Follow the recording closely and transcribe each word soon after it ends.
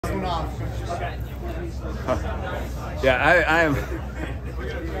Yeah,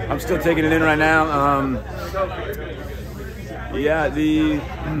 I'm still taking it in right now. Yeah,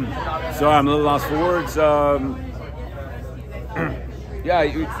 sorry, I'm a little lost for words. Yeah,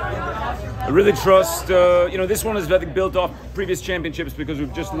 I really trust, this one is, I think, built off previous championships because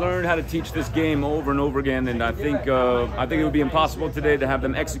we've just learned how to teach this game over and over again, and I think it would be impossible today to have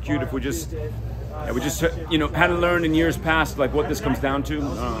them execute if we just hadn't learned in years past like what this comes down to,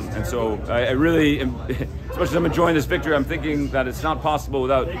 and so I really, as much as I'm enjoying this victory, I'm thinking that it's not possible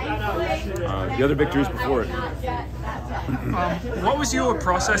without the other victories before it. What was your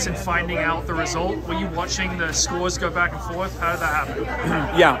process in finding out the result? Were you watching the scores go back and forth? How did that happen?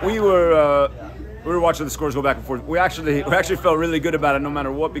 Yeah, we were watching the scores go back and forth. We actually felt really good about it no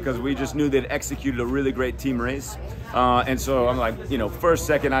matter what because we just knew they'd executed a really great team race, and so I'm like, first,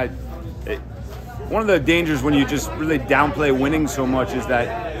 second, one of the dangers when you just really downplay winning so much is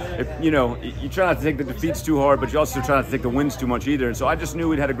that, you try not to take the defeats too hard, but you also try not to take the wins too much either. And so I just knew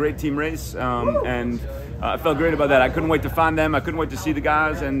we'd had a great team race, and I felt great about that. I couldn't wait to find them. I couldn't wait to see the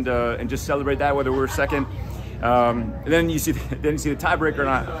guys and just celebrate that, whether we were second. Then you see the tiebreaker, and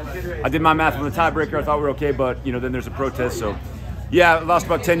I did my math on the tiebreaker. I thought we were okay, but then there's a protest. So yeah, I lost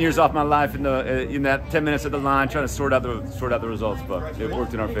about 10 years off my life in that 10 minutes at the line trying to sort out the results, but it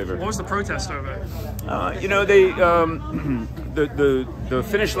worked in our favor. What was the protest over? The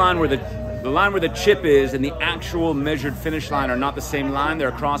finish line where the line where the chip is and the actual measured finish line are not the same line.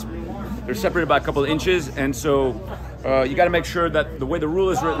 They're separated by a couple of inches, and so you got to make sure that the way the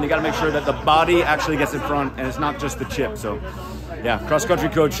rule is written, you got to make sure that the body actually gets in front and it's not just the chip. So yeah, cross-country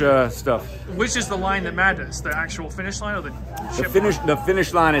coach stuff. Which is the line that matters? The actual finish line or the chip line? The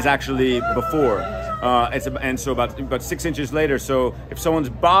finish line is actually before. And so about 6 inches later. So if someone's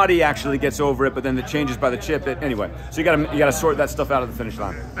body actually gets over it, but then it changes by the chip. Anyway, so you gotta sort that stuff out of the finish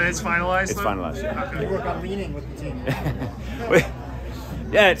line. And it's finalized. It's finalized. Yeah. Okay. You work on leaning with the team.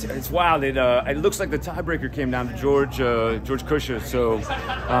 Yeah, it's wild. It looks like the tiebreaker came down to George Kusha, so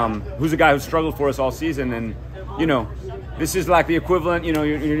who's a guy who struggled for us all season, and this is like the equivalent. You're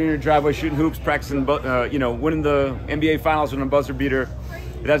in your driveway shooting hoops, practicing, winning the NBA Finals with a buzzer beater.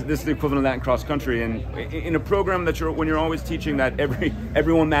 This is the equivalent of that in cross country, and in a program when you're always teaching that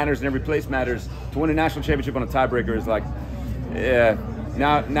everyone matters and every place matters, to win a national championship on a tiebreaker is like, yeah.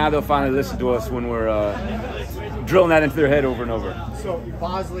 Now they'll finally listen to us when we're drilling that into their head over and over. So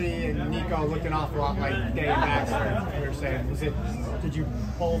Bosley and Nico looked an awful lot like Day and Baxter. We were saying, did you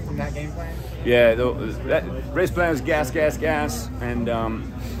pull from that game plan? Yeah, that race plan was gas, and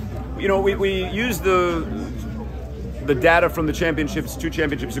we used the data from the championships 2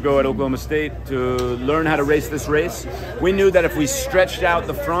 championships ago at Oklahoma State to learn how to race this race. We knew that if we stretched out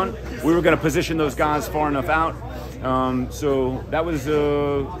the front, we were going to position those guys far enough out. So that was,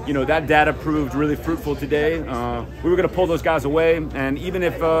 that data proved really fruitful today. We were going to pull those guys away, and even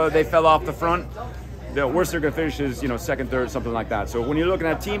if they fell off the front, the worst they're going to finish is, second, third, something like that. So when you're looking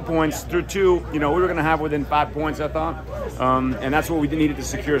at team points through 2, we were going to have within 5 points, I thought. And that's what we needed to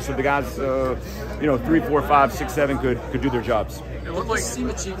secure so the guys, 3, 4, 5, 6, 7 could do their jobs. It looked like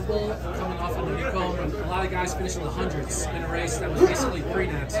seemed achievable coming off of Nico, and a lot of guys finished in the hundreds in a race that was basically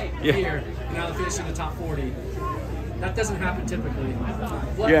pre-net here, and now they're finishing in the top 40. That doesn't happen typically.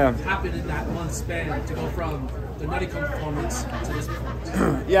 What happened in that month span to go from the Nuttycombe performance to this performance?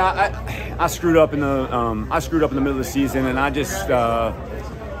 I screwed up in the middle of the season, and I just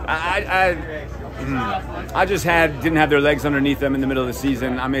didn't have their legs underneath them in the middle of the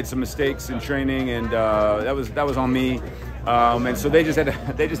season. I made some mistakes in training, and that was on me. And so they just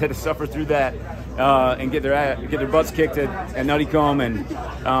had to suffer through that and get their butts kicked at Nuttycombe, and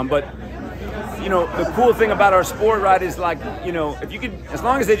but. The cool thing about our sport, right, is like, if you could, as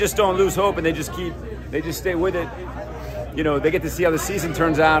long as they just don't lose hope and they just stay with it, they get to see how the season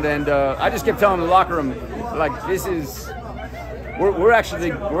turns out. And I just kept telling the locker room, like, we're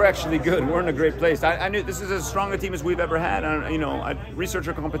actually good. We're in a great place. I knew this is as strong a team as we've ever had. I research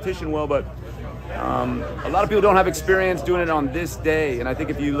our competition well, but a lot of people don't have experience doing it on this day. And I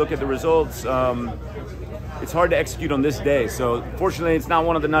think if you look at the results, it's hard to execute on this day. So fortunately, it's not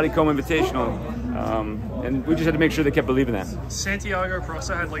one of the Nuttycombe Invitational, and we just had to make sure they kept believing that. Santiago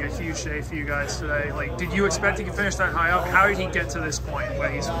Prosa had like a huge day for you guys today. Like, did you expect he could finish that high up? How did he get to this point where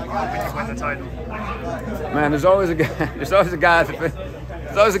when you win the title? Man, there's always a guy with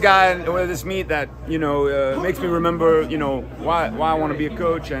this meet that makes me remember why I want to be a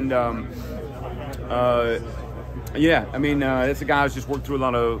coach, and it's a guy who's just worked through a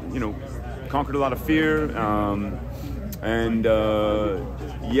lot of conquered a lot of fear, had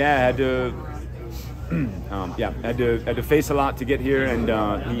to yeah, had to face a lot to get here, and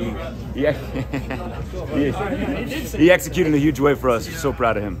he executed in a huge way for us. So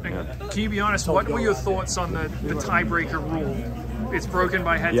proud of him. Yeah. Can you be honest? What were your thoughts on the tiebreaker rule? It's broken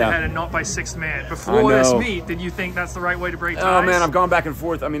by head-to-head and not by sixth man. Before this meet, did you think that's the right way to break ties? Oh man, I've gone back and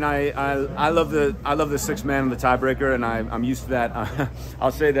forth. I mean, I love the sixth man and the tiebreaker, and I'm used to that.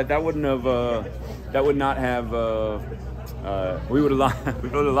 I'll say that would not have. We would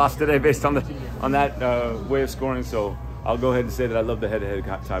have lost today based on that way of scoring. So I'll go ahead and say that I love the head-to-head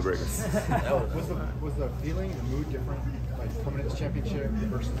tiebreaker. Was the feeling, the mood different, like coming into this championship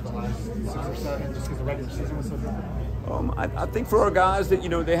versus the last 6 or 7, just because the regular season was so different? I think for our guys that,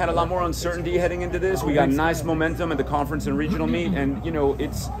 they had a lot more uncertainty heading into this. We got nice momentum at the conference and regional meet, and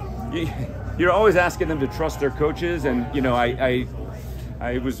you're always asking them to trust their coaches, and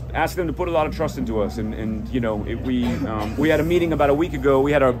I was asking them to put a lot of trust into us, and we had a meeting about a week ago.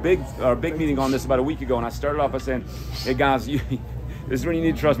 We had our big meeting on this about a week ago, and I started off by saying, hey guys, this is when you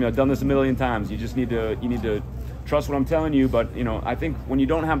need to trust me. I've done this a million times. You just need to trust what I'm telling you. But I think when you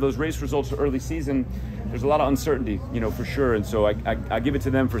don't have those race results early season, there's a lot of uncertainty, for sure. And so I give it to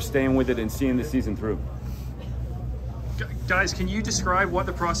them for staying with it and seeing the season through. Guys, can you describe what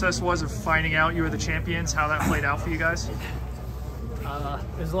the process was of finding out you were the champions, how that played out for you guys?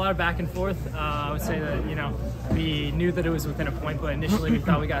 There's a lot of back and forth. I would say that, we knew that it was within a point, but initially we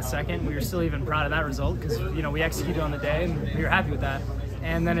thought we got second. We were still even proud of that result because, we executed on the day and we were happy with that.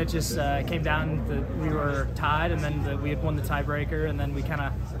 And then it just came down that we were tied, and then we had won the tiebreaker, and then we kind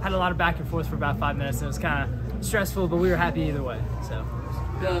of had a lot of back and forth for about 5 minutes, and it was kind of stressful, but we were happy either way. So.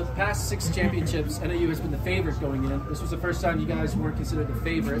 The past 6 championships, NAU has been the favorite going in. This was the first time you guys weren't considered the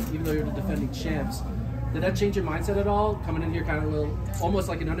favorite, even though you're the defending champs. Did that change your mindset at all, coming in here kind of almost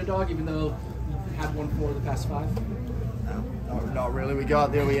like an underdog, even though you had won 4 of the past 5? No, not really. We go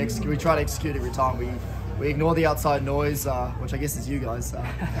out there, we try to execute every time. We ignore the outside noise, which I guess is you guys.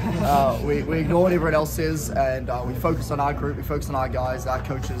 We ignore what everyone else says, and we focus on our group, we focus on our guys, our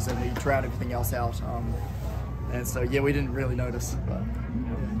coaches, and we drown everything else out. And so, yeah, we didn't really notice, but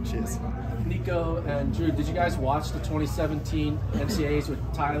cheers. Nico and Drew, did you guys watch the 2017 NCAAs with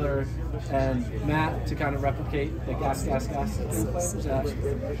Tyler and Matt to kind of replicate the gas?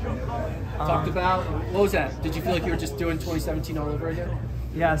 Talked about? What was that? Did you feel like you were just doing 2017 all over again?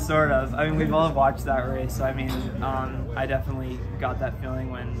 Yeah, sort of. I mean, we've all watched that race. I mean, I definitely got that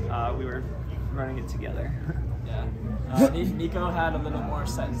feeling when we were running it together. Yeah. Nico had a little more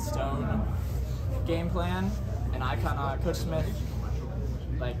set in stone game plan, and I Coach Smith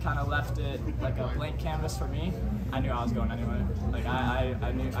kind of left it like a blank canvas for me. I knew I was going anyway. Like I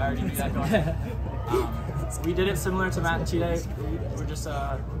already knew that going in. We did it similar to Matt and Chide. We're just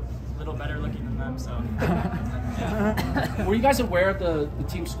a little better looking than them, so. Yeah. Were you guys aware of the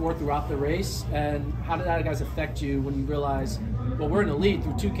team score throughout the race, and how did that guys affect you when you realized, well, we're in the lead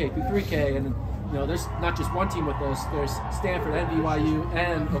through 2K, through 3K, and there's not just one team with us. There's Stanford and BYU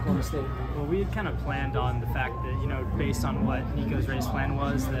and Oklahoma State. Well, we had kind of planned on the fact that, based on what Nico's race plan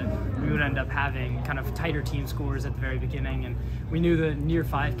was, that we would end up having kind of tighter team scores at the very beginning. And we knew that near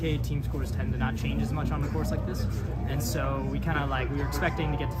 5K, team scores tend to not change as much on a course like this. And so we kind of we were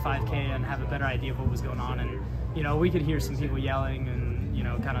expecting to get to 5K and have a better idea of what was going on. And, we could hear some people yelling and,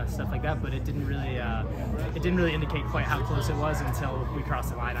 kind of stuff like that, but it didn't really indicate quite how close it was until we crossed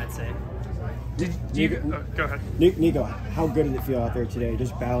the line, I'd say. Go ahead. Nico, how good did it feel out there today,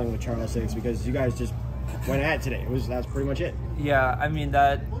 just battling with Charles 6? Because you guys just went at it today. That's pretty much it. Yeah, I mean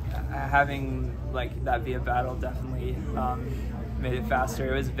that having that be a battle definitely made it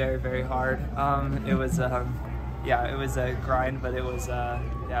faster. It was very, very hard. It was it was a grind, but it was it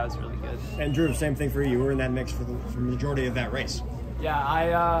was really good. And Drew, same thing for you. You were in that mix for the majority of that race.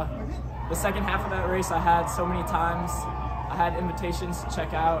 Yeah, the second half of that race, I had so many times. I had invitations to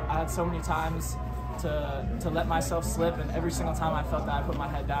check out. I had so many times to let myself slip, and every single time I felt that, I put my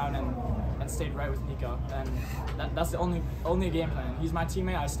head down and stayed right with Nico. And that's the only game plan. He's my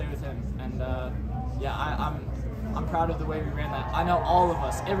teammate. I stay with him. And I'm proud of the way we ran that. I know all of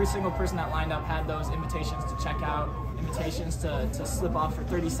us, every single person that lined up had those invitations to check out, invitations to slip off for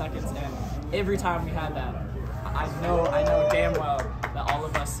 30 seconds, and every time we had that, I know damn well that all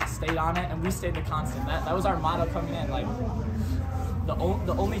of us stayed on it, and we stayed the constant. That was our motto coming in. The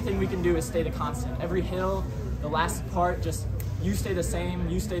only thing we can do is stay the constant. Every hill, the last part, just you stay the same,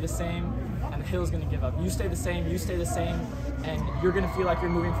 and the hill's gonna give up. You stay the same, and you're gonna feel like you're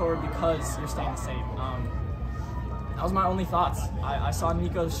moving forward because you're staying the same. That was my only thoughts. I saw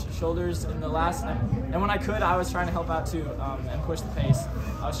Nico's shoulders in the last, and when I could, I was trying to help out too and push the pace.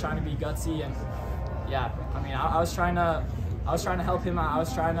 I was trying to be gutsy, and yeah, I mean, I was trying to help him out. I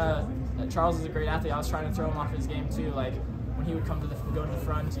was trying to Charles is a great athlete. I was trying to throw him off his game too. Like when he would come to go to the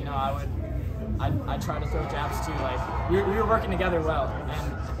front, you know, I'd try to throw jabs too. Like we were working together well,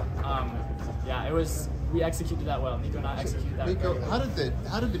 and yeah, we executed that well. Nico and I executed that. Nico, well.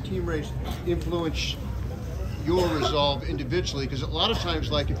 how did the team race influence your resolve individually? Because a lot of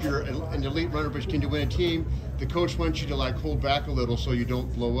times, like if you're an elite runner but you to win a team, the coach wants you to like hold back a little so you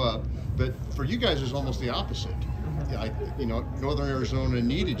don't blow up. But for you guys, it's almost the opposite. You know, Northern Arizona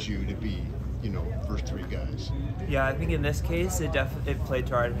needed you to be, you know, first three guys. Yeah, I think in this case, it played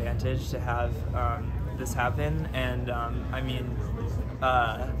to our advantage to have this happen, and I mean,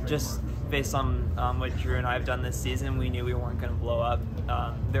 just based on what Drew and I have done this season, we knew we weren't going to blow up.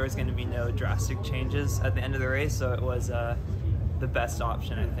 There was going to be no drastic changes at the end of the race, so it was the best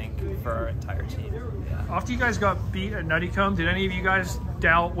option, I think, for our entire team. Yeah. After you guys got beat at Nuttycombe, did any of you guys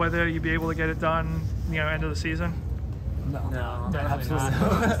doubt whether you'd be able to get it done, you know, end of the season? No, absolutely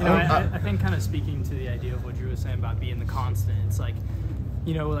not. You know, I think kind of speaking to the idea of what Drew was saying about being the constant, it's like,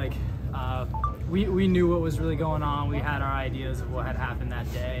 you know, like we knew what was really going on. We had our ideas of what had happened that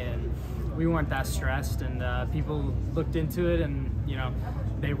day, and we weren't that stressed. And people looked into it, and you know,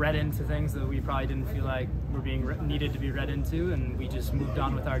 they read into things that we probably didn't feel like were being needed to be read into, and we just moved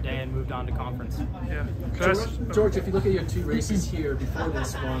on with our day and moved on to conference. Yeah. George, if you look at your two races here before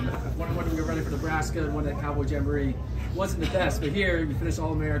this one when you were running for Nebraska and one at Cowboy Jamboree, wasn't the best, but here you finished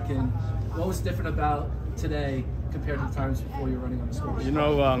All-American. What was different about today compared to the times before you were running on the scores? You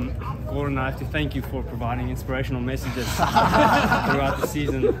know, Gordon, I have to thank you for providing inspirational messages throughout the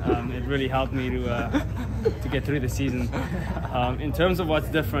season. It really helped me to get through the season. In terms of what's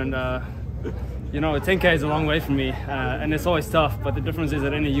different, you know, 10K is a long way for me, and it's always tough, but the difference is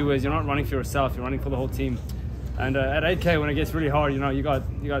at NAU is you're not running for yourself, you're running for the whole team. And at 8K, when it gets really hard, you know, you got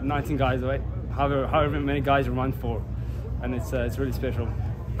 19 guys, right? However many guys you run for, and it's really special.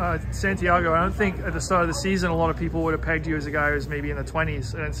 Santiago, I don't think at the start of the season a lot of people would have pegged you as a guy who's maybe in the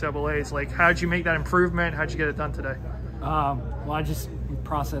 20s at NCAAs. Like, how'd you make that improvement? How'd you get it done today? Well, I just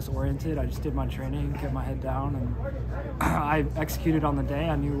process oriented. I just did my training, kept my head down, and I executed on the day.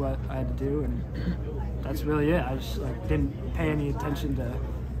 I knew what I had to do, and that's really it. I just didn't pay any attention to,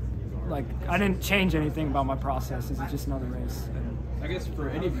 I didn't change anything about my process. It's just another race. And I guess for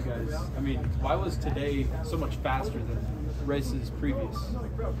any of you guys, I mean, why was today so much faster than races previous,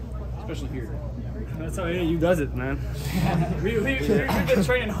 especially here? That's how NAU does it, man. We've been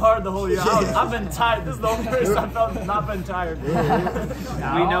training hard the whole year. I've been tired. This is the only race I felt not been tired. We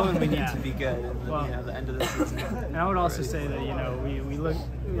know when we need to be good at the end of the season. And I would also say that, you know, we look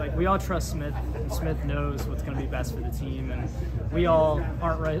like we all trust Smith, and Smith knows what's going to be best for the team, and we all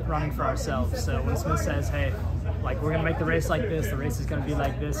aren't running for ourselves. So when Smith says, hey, like, we're going to make the race like this, the race is going to be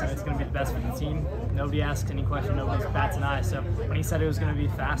like this, and it's going to be the best for the team, nobody asks any question, nobody bats an eye. So when he said it was going to be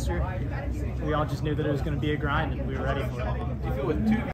faster, we all just knew that it was going to be a grind, and we were ready for it.